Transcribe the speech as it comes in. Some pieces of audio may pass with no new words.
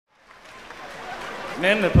And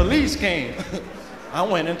then the police came. I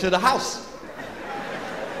went into the house.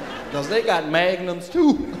 Because they got magnums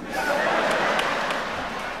too.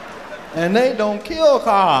 And they don't kill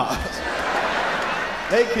cars.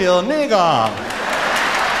 They kill niggas.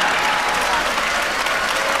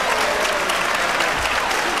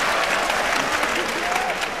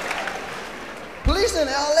 Police in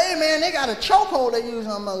LA, man, they got a chokehold they use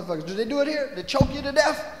on motherfuckers. Do they do it here? They choke you to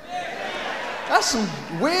death? That's some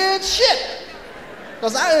weird shit.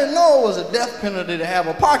 Because I didn't know it was a death penalty to have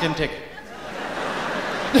a parking ticket.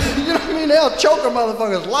 You know what I mean? They'll choke a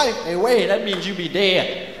motherfucker's life. Hey, wait, that means you be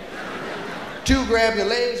dead. Two grab your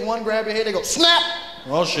legs, one grab your head, they go snap.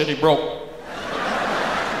 Oh shit, he broke.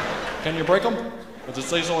 Can you break him? Does it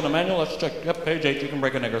say so in the manual? Let's check. Yep, page 8, you can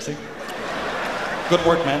break a nigger, see? Good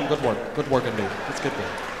work, man, good work. Good work indeed. Let's get there.